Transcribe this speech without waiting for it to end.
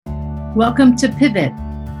Welcome to Pivot,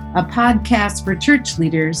 a podcast for church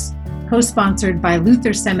leaders, co-sponsored by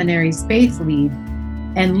Luther Seminary's Faith Lead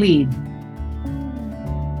and Lead.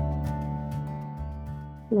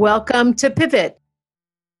 Welcome to Pivot.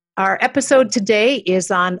 Our episode today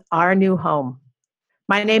is on our new home.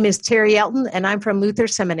 My name is Terry Elton, and I'm from Luther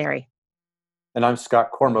Seminary. And I'm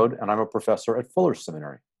Scott Cormode, and I'm a professor at Fuller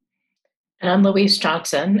Seminary. And I'm Louise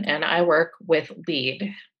Johnson, and I work with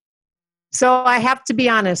Lead. So I have to be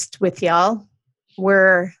honest with y'all.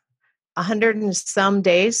 We're 100 and some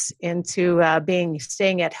days into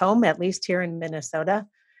staying at home, at least here in Minnesota.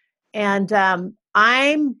 And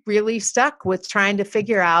I'm really stuck with trying to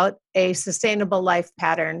figure out a sustainable life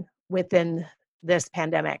pattern within this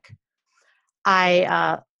pandemic.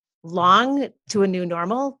 I long to a new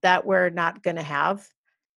normal that we're not going to have,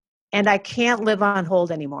 and I can't live on hold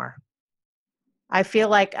anymore. I feel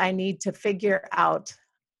like I need to figure out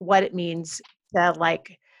what it means to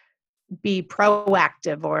be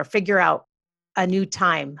proactive or figure out a new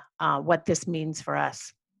time, what this means for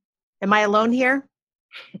us. Am I alone here?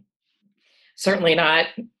 Certainly not.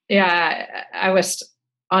 Yeah, I was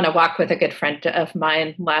on a walk with a good friend of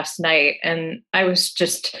mine last night, and I was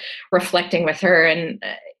just reflecting with her and,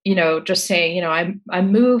 just saying, I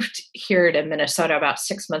moved here to Minnesota about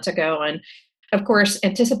 6 months ago. And of course,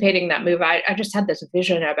 anticipating that move, I just had this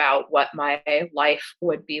vision about what my life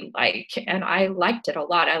would be like. And I liked it a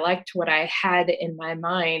lot. I liked what I had in my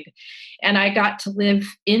mind. And I got to live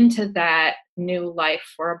into that new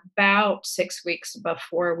life for about 6 weeks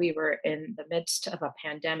before we were in the midst of a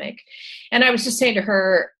pandemic. And I was just saying to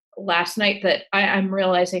her last night that I'm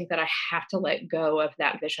realizing that I have to let go of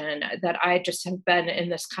that vision, that I just have been in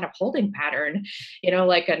this kind of holding pattern,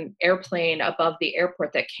 like an airplane above the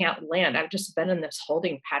airport that can't land. I've just been in this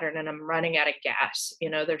holding pattern and I'm running out of gas.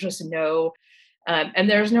 There's just and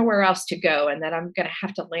there's nowhere else to go. And that I'm going to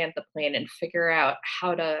have to land the plane and figure out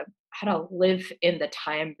how to live in the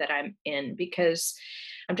time that I'm in, because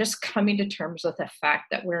I'm just coming to terms with the fact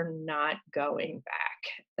that we're not going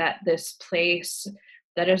back, that this place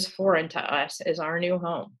that is foreign to us is our new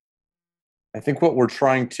home. I think what we're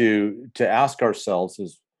trying to ask ourselves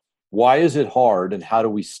is, why is it hard and how do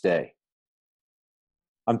we stay?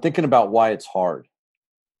 I'm thinking about why it's hard.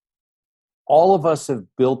 All of us have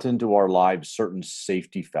built into our lives certain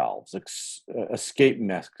safety valves, escape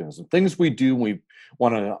mechanisms, things we do when we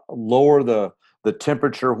want to lower the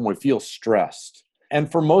temperature when we feel stressed.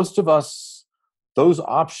 And for most of us, those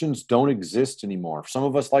options don't exist anymore. Some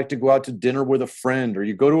of us like to go out to dinner with a friend, or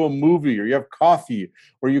you go to a movie, or you have coffee,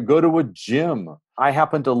 or you go to a gym. I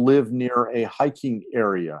happen to live near a hiking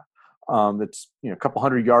area that's a couple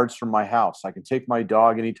hundred yards from my house. I can take my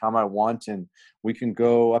dog anytime I want, and we can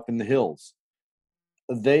go up in the hills.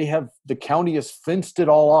 The county has fenced it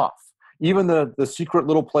all off. Even the secret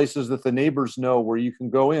little places that the neighbors know where you can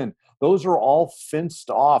go in, those are all fenced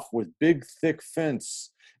off with big, thick fence.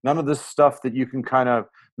 None of this stuff that you can kind of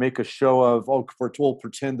make a show of, we'll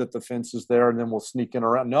pretend that the fence is there and then we'll sneak in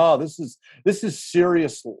around. No, this is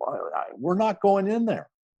serious. We're not going in there.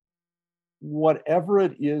 Whatever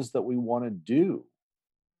it is that we want to do,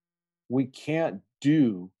 we can't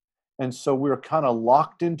do. And so we're kind of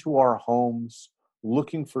locked into our homes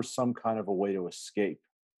looking for some kind of a way to escape.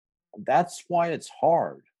 That's why it's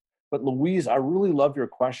hard. But Louise, I really love your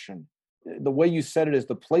question. The way you said it is,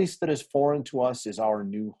 the place that is foreign to us is our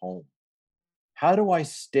new home. How do I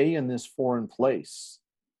stay in this foreign place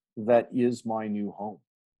that is my new home?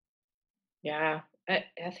 Yeah, I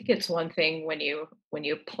think it's one thing when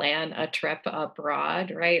you plan a trip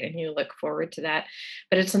abroad, right? And you look forward to that.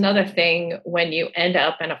 But it's another thing when you end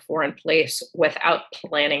up in a foreign place without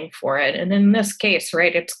planning for it. And in this case,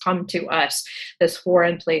 right, it's come to us, this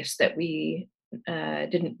foreign place that we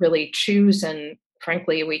didn't really choose, and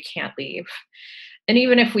frankly, we can't leave. And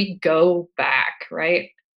even if we go back,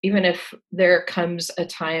 right, even if there comes a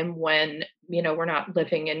time when, we're not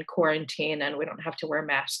living in quarantine and we don't have to wear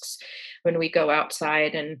masks when we go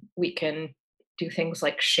outside, and we can do things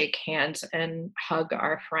like shake hands and hug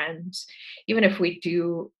our friends, even if we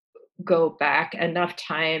do go back, enough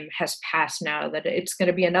time has passed now that it's going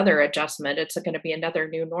to be another adjustment. It's going to be another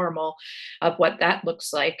new normal of what that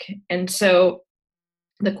looks like. And so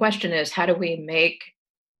the question is, how do we make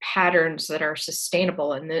patterns that are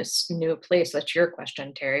sustainable in this new place? That's your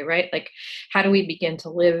question, Terry, right? Like, how do we begin to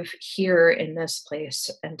live here in this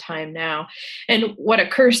place and time now? And what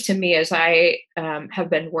occurs to me as I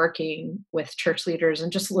have been working with church leaders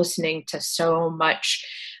and just listening to so much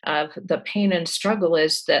of the pain and struggle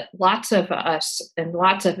is that lots of us and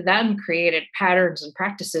lots of them created patterns and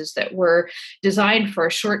practices that were designed for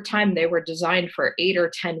a short time. They were designed for 8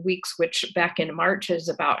 or 10 weeks, which back in March is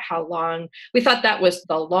about how long we thought that was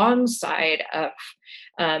the long side of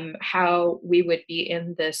how we would be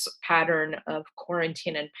in this pattern of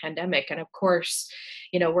quarantine and pandemic. And of course,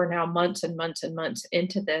 we're now months and months and months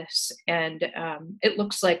into this. And it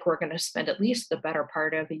looks like we're going to spend at least the better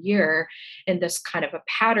part of a year in this kind of a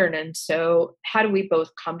pattern. And so, how do we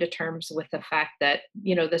both come to terms with the fact that,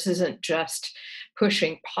 this isn't just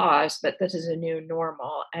pushing pause, but this is a new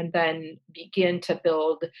normal, and then begin to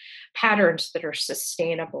build patterns that are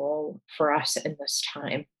sustainable for us in this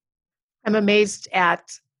time? I'm amazed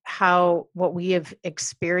at how what we have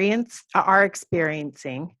are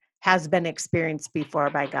experiencing, has been experienced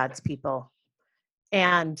before by God's people.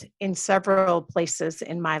 And in several places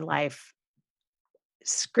in my life,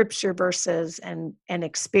 scripture verses and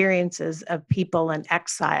experiences of people in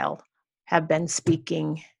exile have been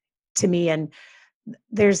speaking to me. And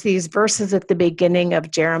there's these verses at the beginning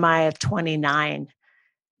of Jeremiah 29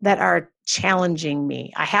 that are challenging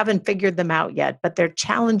me. I haven't figured them out yet, but they're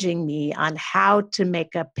challenging me on how to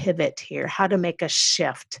make a pivot here, how to make a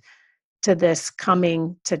shift to this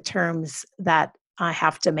coming to terms that I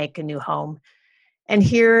have to make a new home. And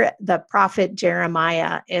here the prophet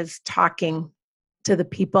Jeremiah is talking to the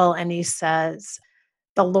people, and he says,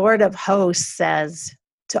 the Lord of hosts says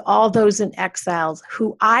to all those in exiles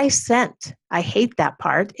who I sent, I hate that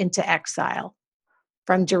part, into exile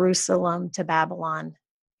from Jerusalem to Babylon.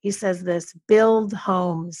 He says this, build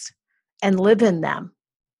homes and live in them.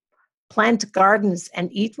 Plant gardens and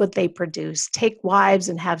eat what they produce. Take wives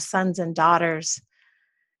and have sons and daughters.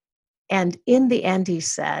 And in the end, he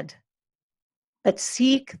said, but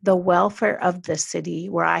seek the welfare of the city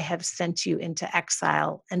where I have sent you into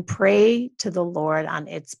exile and pray to the Lord on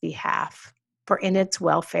its behalf. For in its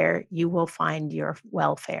welfare, you will find your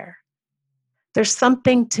welfare. There's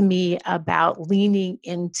something to me about leaning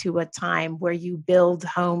into a time where you build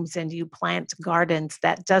homes and you plant gardens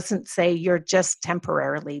that doesn't say you're just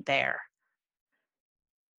temporarily there.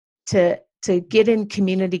 To get in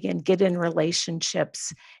community and get in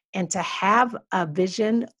relationships and to have a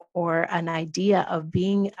vision or an idea of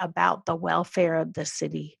being about the welfare of the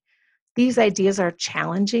city. These ideas are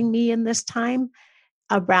challenging me in this time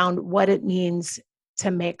around what it means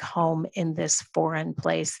to make home in this foreign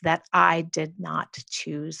place that I did not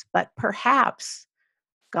choose, but perhaps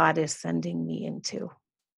God is sending me into.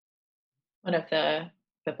 One of the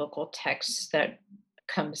biblical texts that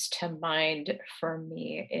comes to mind for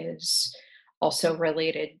me is also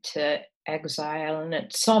related to exile, and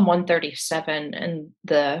it's Psalm 137. And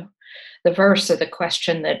the verse or the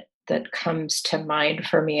question that comes to mind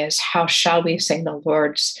for me is, how shall we sing the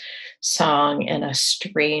Lord's song in a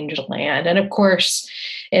strange land? And of course,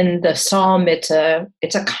 in the psalm, it's a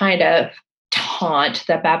kind of taunt.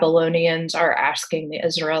 The Babylonians are asking the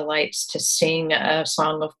Israelites to sing a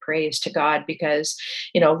song of praise to God because,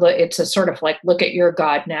 it's a sort of like, look at your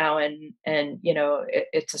God now. And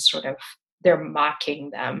it's a sort of, they're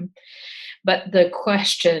mocking them. But the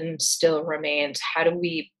question still remains, how do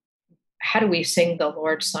we sing the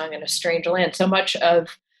Lord's song in a strange land? So much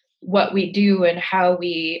of what we do and how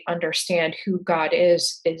we understand who God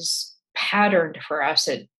is patterned for us.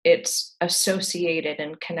 It's associated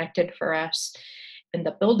and connected for us in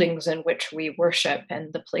the buildings in which we worship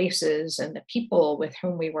and the places and the people with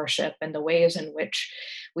whom we worship and the ways in which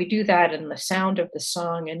we do that and the sound of the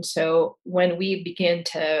song. And so when we begin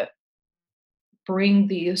to bring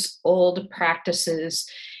these old practices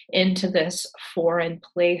into this foreign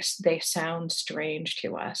place, they sound strange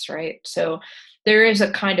to us, right? So there is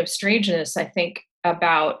a kind of strangeness, I think,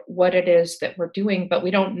 about what it is that we're doing, but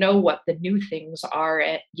we don't know what the new things are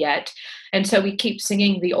yet. And so we keep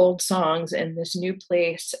singing the old songs in this new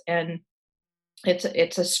place, and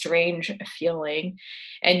it's a strange feeling.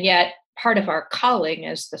 And yet part of our calling,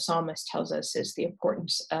 as the psalmist tells us, is the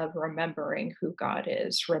importance of remembering who God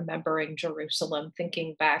is, remembering Jerusalem,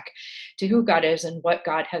 thinking back to who God is and what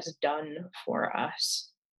God has done for us.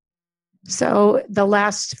 So the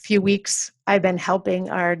last few weeks, I've been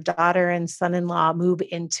helping our daughter and son-in-law move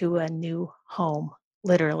into a new home,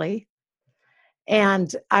 literally.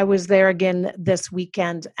 And I was there again this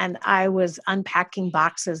weekend, and I was unpacking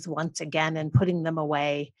boxes once again and putting them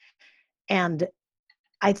away. And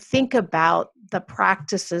I think about the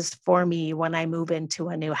practices for me when I move into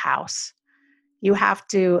a new house. You have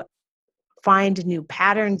to find new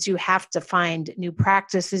patterns. You have to find new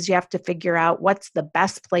practices. You have to figure out what's the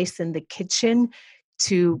best place in the kitchen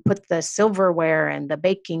to put the silverware and the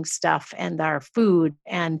baking stuff and our food.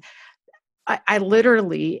 And I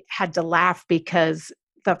literally had to laugh because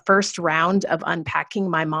the first round of unpacking,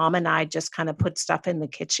 my mom and I just kind of put stuff in the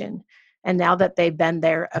kitchen. And now that they've been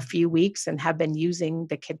there a few weeks and have been using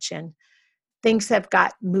the kitchen, things have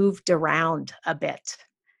got moved around a bit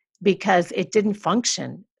because it didn't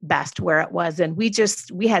function best where it was. And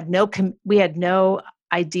we had no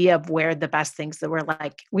idea of where the best things that were.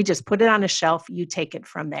 Like, we just put it on a shelf, you take it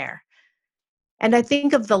from there. And I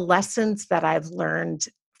think of the lessons that I've learned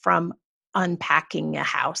from unpacking a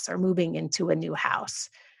house or moving into a new house,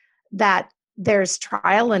 that there's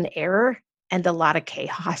trial and error and a lot of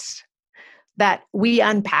chaos. That we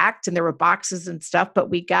unpacked and there were boxes and stuff, but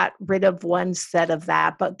we got rid of one set of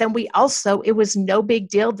that. But then it was no big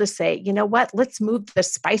deal to say, you know what, let's move the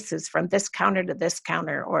spices from this counter to this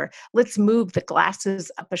counter, or let's move the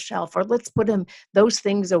glasses up a shelf, or let's put those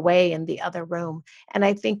things away in the other room. And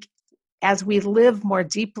I think as we live more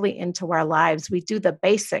deeply into our lives, we do the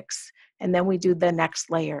basics and then we do the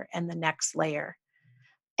next layer and the next layer.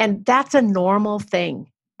 And that's a normal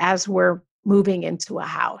thing as we're moving into a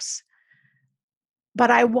house. But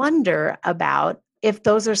I wonder about if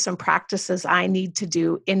those are some practices I need to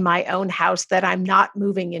do in my own house that I'm not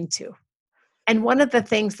moving into. And one of the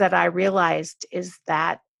things that I realized is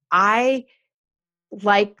that I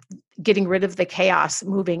like getting rid of the chaos,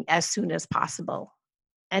 moving as soon as possible.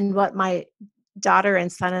 And what my daughter and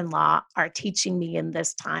son-in-law are teaching me in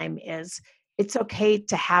this time is it's okay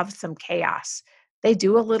to have some chaos. They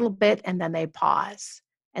do a little bit and then they pause.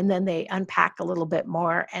 And then they unpack a little bit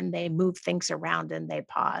more and they move things around and they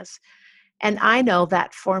pause. And I know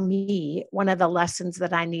that for me, one of the lessons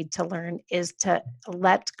that I need to learn is to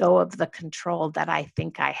let go of the control that I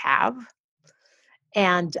think I have.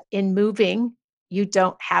 And in moving, you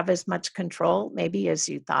don't have as much control maybe as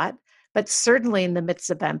you thought, but certainly in the midst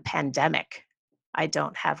of a pandemic, I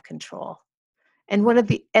don't have control. And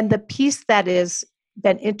the piece that has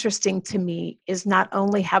been interesting to me is not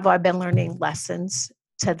only have I been learning lessons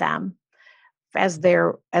to them as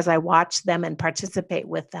I watch them and participate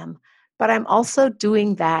with them, but I'm also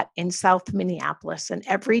doing that in South Minneapolis. And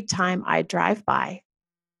every time I drive by,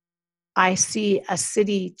 I see a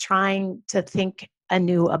city trying to think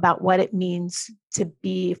anew about what it means to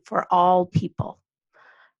be for all people.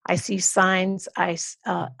 I see signs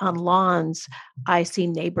on lawns. I see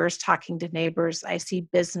neighbors talking to neighbors. I see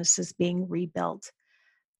businesses being rebuilt.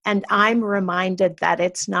 And I'm reminded that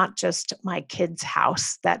it's not just my kid's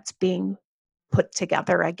house that's being put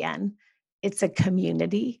together again. It's a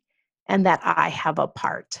community, and that I have a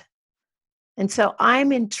part. And so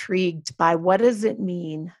I'm intrigued by what does it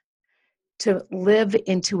mean to live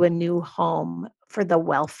into a new home for the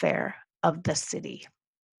welfare of the city.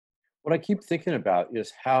 What I keep thinking about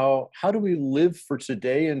is how do we live for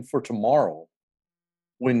today and for tomorrow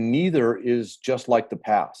when neither is just like the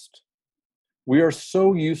past? We are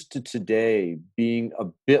so used to today being a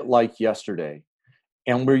bit like yesterday,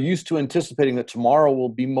 and we're used to anticipating that tomorrow will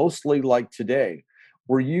be mostly like today.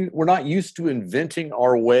 We're not used to inventing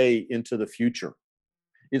our way into the future.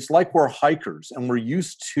 It's like we're hikers and we're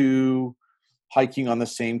used to hiking on the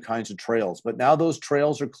same kinds of trails, but now those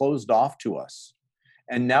trails are closed off to us.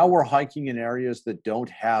 And now we're hiking in areas that don't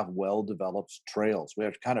have well-developed trails. We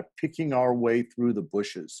have to kind of picking our way through the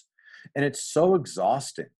bushes. And it's so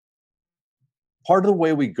exhausting. Part of the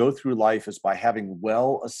way we go through life is by having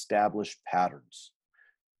well-established patterns.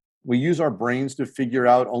 We use our brains to figure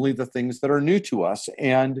out only the things that are new to us,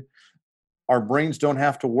 and our brains don't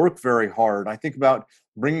have to work very hard. I think about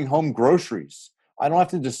bringing home groceries. I don't have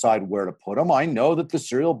to decide where to put them. I know that the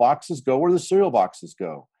cereal boxes go where the cereal boxes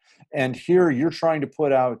go. And here you're trying to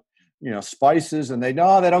put out, spices, and they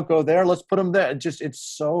don't go there. Let's put them there. It's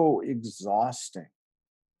so exhausting.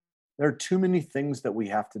 There are too many things that we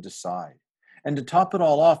have to decide. And to top it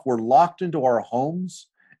all off, we're locked into our homes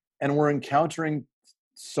and we're encountering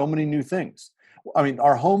so many new things. I mean,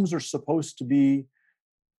 our homes are supposed to be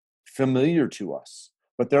familiar to us,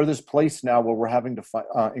 but they're this place now where we're having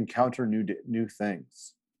to encounter new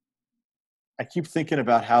things. I keep thinking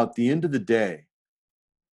about how at the end of the day,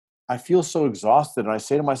 I feel so exhausted, and I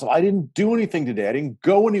say to myself, I didn't do anything today. I didn't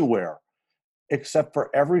go anywhere, except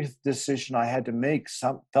for every decision I had to make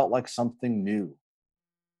felt like something new.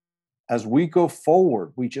 As we go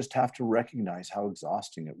forward, we just have to recognize how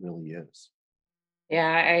exhausting it really is. Yeah,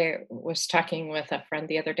 I was talking with a friend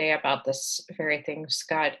the other day about this very thing,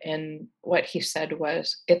 Scott, and what he said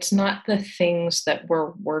was, it's not the things that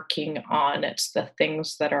we're working on, it's the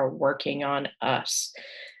things that are working on us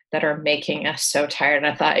that are making us so tired. And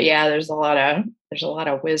I thought, yeah, there's a lot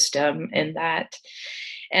of wisdom in that.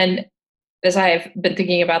 And as I've been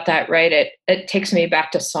thinking about that, right, it takes me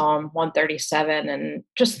back to Psalm 137 and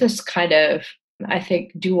just this kind of, I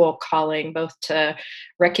think, dual calling, both to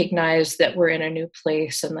recognize that we're in a new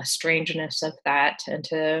place and the strangeness of that, and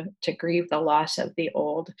to grieve the loss of the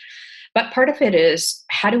old. But part of it is,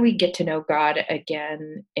 how do we get to know God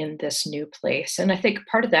again in this new place? And I think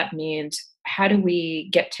part of that means, how do we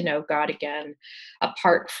get to know God again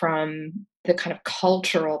apart from the kind of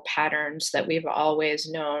cultural patterns that we've always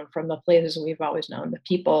known, from the places we've always known, the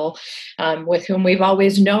people with whom we've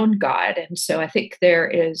always known God? And so I think there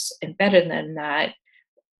is embedded in that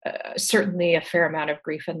certainly a fair amount of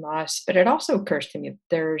grief and loss, but it also occurs to me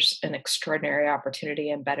there's an extraordinary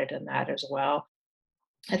opportunity embedded in that as well.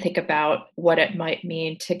 I think about what it might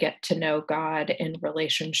mean to get to know God in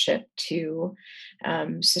relationship to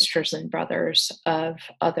sisters and brothers of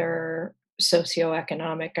other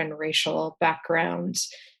socioeconomic and racial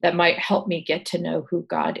backgrounds that might help me get to know who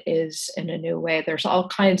God is in a new way. There's all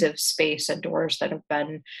kinds of space and doors that have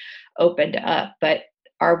been opened up, but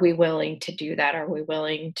are we willing to do that? Are we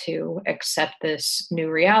willing to accept this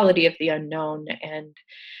new reality of the unknown and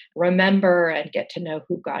remember and get to know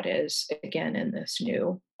who God is again in this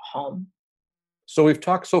new home? So we've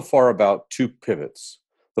talked so far about two pivots.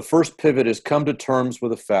 The first pivot is come to terms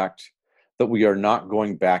with the fact that we are not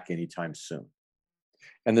going back anytime soon.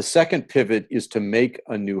 And the second pivot is to make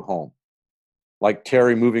a new home. Like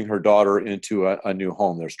Terry moving her daughter into a new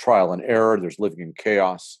home. There's trial and error, there's living in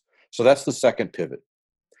chaos. So that's the second pivot.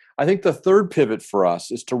 I think the third pivot for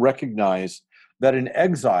us is to recognize that in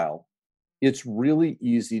exile, it's really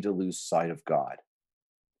easy to lose sight of God.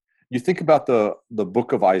 You think about the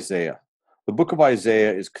book of Isaiah. The book of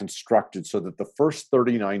Isaiah is constructed so that the first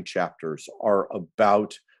 39 chapters are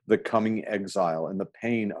about the coming exile and the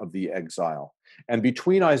pain of the exile. And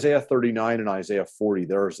between Isaiah 39 and Isaiah 40,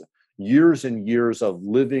 there's years and years of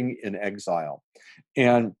living in exile.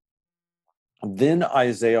 And then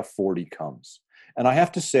Isaiah 40 comes. And I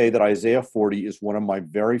have to say that Isaiah 40 is one of my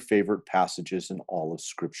very favorite passages in all of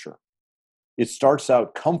Scripture. It starts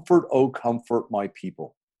out, "Comfort, O comfort my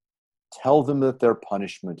people. Tell them that their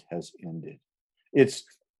punishment has ended."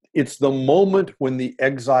 It's the moment when the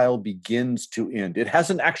exile begins to end. It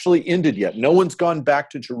hasn't actually ended yet. No one's gone back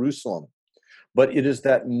to Jerusalem. But it is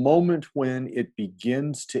that moment when it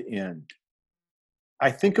begins to end.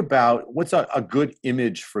 I think about what's a good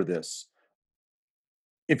image for this.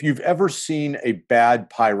 If you've ever seen a bad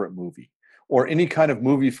pirate movie or any kind of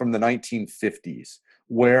movie from the 1950s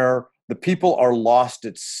where the people are lost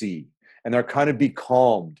at sea and they're kind of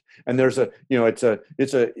becalmed, and there's there's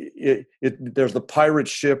the pirate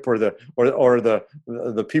ship or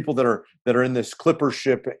the people that are in this clipper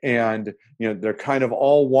ship, and they're kind of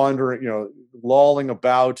all wandering, lolling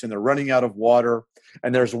about, and they're running out of water,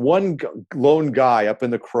 and there's one lone guy up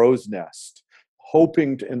in the crow's nest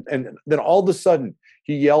hoping to, and then all of a sudden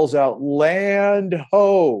he yells out, "Land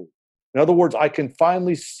ho!" In other words, I can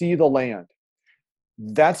finally see the land.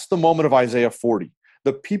 That's the moment of Isaiah 40.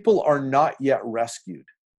 The people are not yet rescued,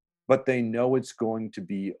 but they know it's going to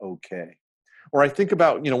be okay. Or I think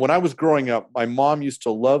about, when I was growing up, my mom used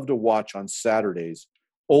to love to watch on Saturdays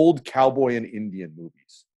old cowboy and Indian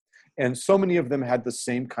movies. And so many of them had the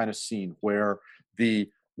same kind of scene where these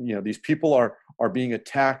people are being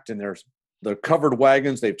attacked, and there's the covered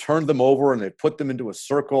wagons, they've turned them over and they've put them into a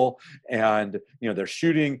circle, and they're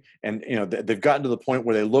shooting, and they've gotten to the point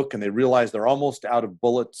where they look and they realize they're almost out of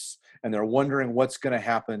bullets, and they're wondering what's going to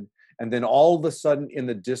happen. And then all of a sudden in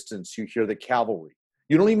the distance you hear the cavalry.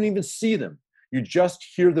 You don't even see them. You just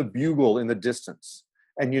hear the bugle in the distance,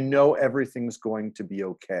 and everything's going to be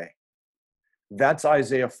okay. That's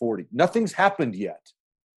Isaiah 40. Nothing's happened yet,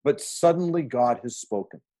 but suddenly God has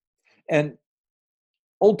spoken. And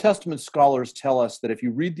Old Testament scholars tell us that if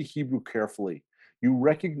you read the Hebrew carefully, you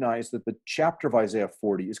recognize that the chapter of Isaiah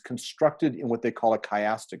 40 is constructed in what they call a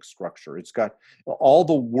chiastic structure. It's got all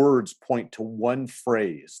the words point to one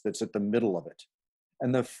phrase that's at the middle of it.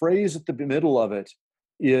 And the phrase at the middle of it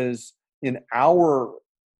is, in our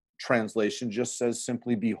translation, just says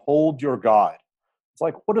simply, "Behold your God." It's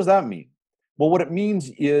like, what does that mean? Well, what it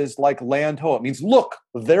means is like land ho. It means, look,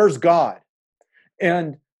 there's God.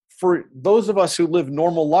 And for those of us who live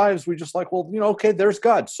normal lives, we just like, well, okay, there's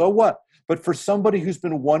God. So what? But for somebody who's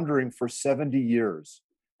been wondering for 70 years,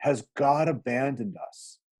 has God abandoned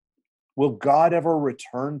us? Will God ever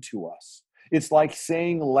return to us? It's like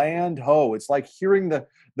saying land ho. It's like hearing the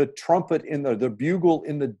trumpet in the bugle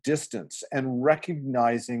in the distance and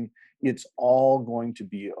recognizing it's all going to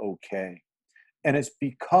be okay. And it's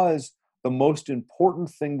because the most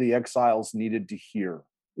important thing the exiles needed to hear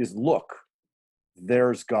is, look,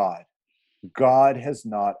 there's God. God has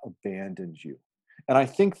not abandoned you. And I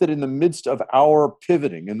think that in the midst of our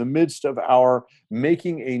pivoting, in the midst of our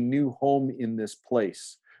making a new home in this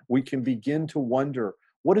place, we can begin to wonder,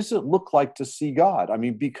 what does it look like to see God? I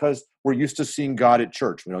mean, because we're used to seeing God at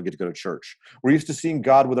church. We don't get to go to church. We're used to seeing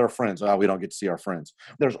God with our friends. We don't get to see our friends.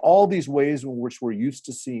 There's all these ways in which we're used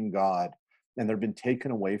to seeing God, and they've been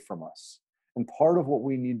taken away from us. And part of what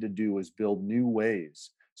we need to do is build new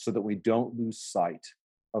ways so that we don't lose sight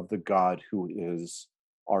of the God who is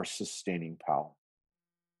our sustaining power.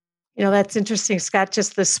 That's interesting, Scott.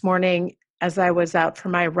 Just this morning, as I was out for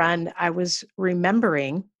my run, I was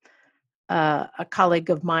remembering a colleague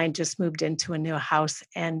of mine just moved into a new house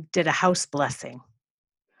and did a house blessing.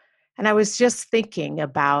 And I was just thinking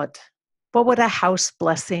about, what would a house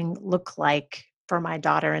blessing look like for my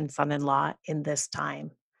daughter and son-in-law in this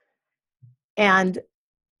time? And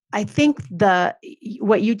I think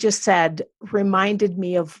what you just said reminded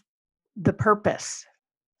me of the purpose.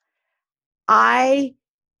 I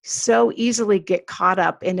so easily get caught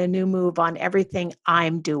up in a new move on everything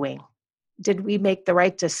I'm doing. Did we make the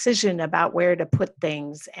right decision about where to put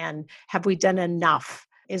things? And have we done enough?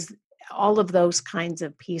 Is all of those kinds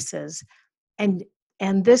of pieces. And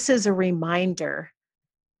this is a reminder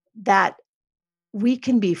that we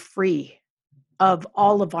can be free of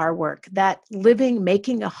all of our work, that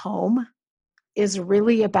making a home is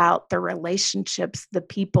really about the relationships, the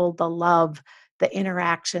people, the love, the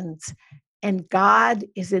interactions. And God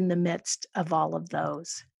is in the midst of all of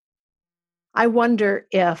those. I wonder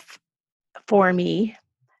if, for me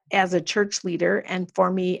as a church leader and for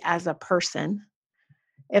me as a person,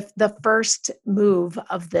 if the first move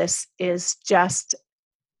of this is just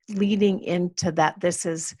leading into that, this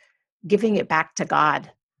is giving it back to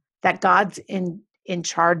God, that God's in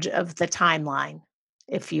charge of the timeline,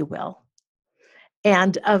 if you will,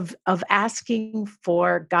 and of asking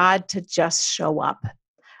for God to just show up.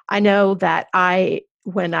 I know that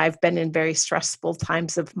when I've been in very stressful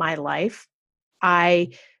times of my life, I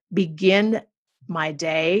begin my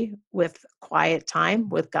day with quiet time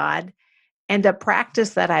with God. And a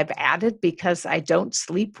practice that I've added, because I don't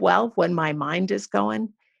sleep well when my mind is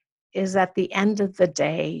going, is at the end of the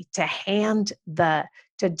day to hand the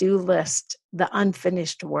to-do list, the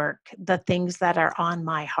unfinished work, the things that are on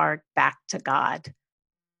my heart back to God,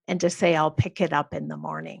 and to say, I'll pick it up in the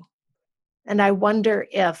morning. And I wonder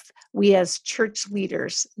if we as church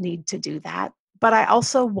leaders need to do that. But I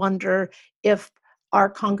also wonder if our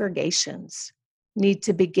congregations need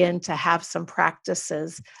to begin to have some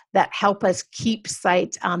practices that help us keep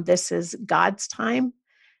sight on this is God's time,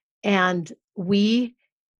 and we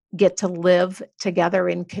get to live together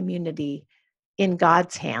in community in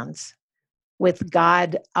God's hands with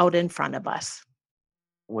God out in front of us.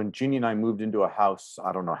 When Jeannie and I moved into a house,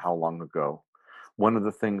 I don't know how long ago, one of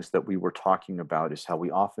the things that we were talking about is how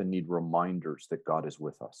we often need reminders that God is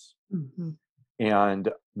with us. Mm-hmm. And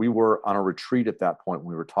we were on a retreat at that point when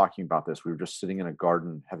we were talking about this. We were just sitting in a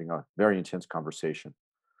garden having a very intense conversation.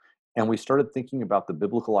 And we started thinking about the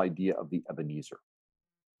biblical idea of the Ebenezer.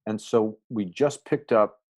 And so we just picked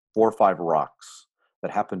up 4 or 5 rocks that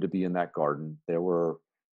happened to be in that garden. There were,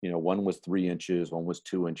 one was 3 inches, one was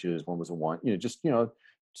 2 inches, one was a 1,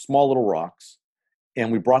 small little rocks.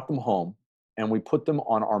 And we brought them home and we put them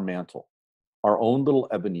on our mantle, our own little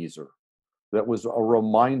Ebenezer. That was a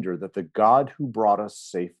reminder that the God who brought us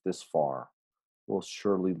safe this far will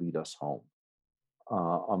surely lead us home.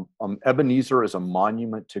 Ebenezer is a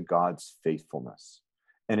monument to God's faithfulness.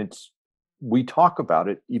 And we talk about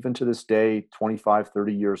it even to this day, 25,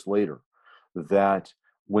 30 years later, that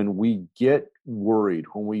when we get worried,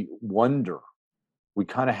 when we wonder, we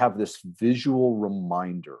kind of have this visual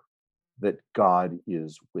reminder that God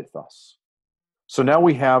is with us. So now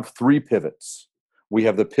we have 3 pivots. We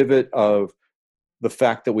have the pivot of the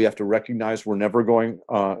fact that we have to recognize we're not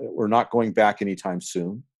going back anytime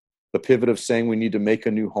soon. The pivot of saying we need to make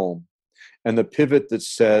a new home. And the pivot that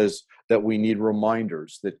says that we need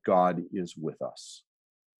reminders that God is with us.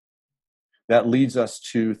 That leads us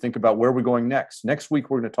to think about where we're going next. Next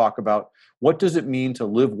week, we're going to talk about what does it mean to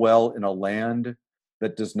live well in a land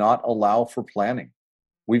that does not allow for planning.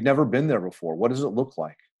 We've never been there before. What does it look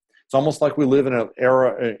like? It's almost like we live in an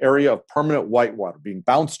area of permanent whitewater, being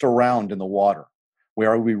bounced around in the water,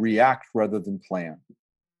 where we react rather than plan.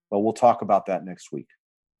 But we'll talk about that next week.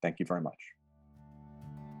 Thank you very much.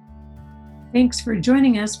 Thanks for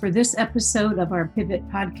joining us for this episode of our Pivot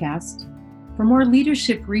podcast. For more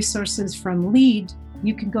leadership resources from LEAD,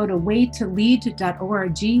 you can go to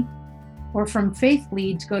waytolead.org, or from Faith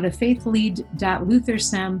Lead, go to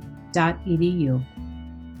faithlead.luthersem.edu.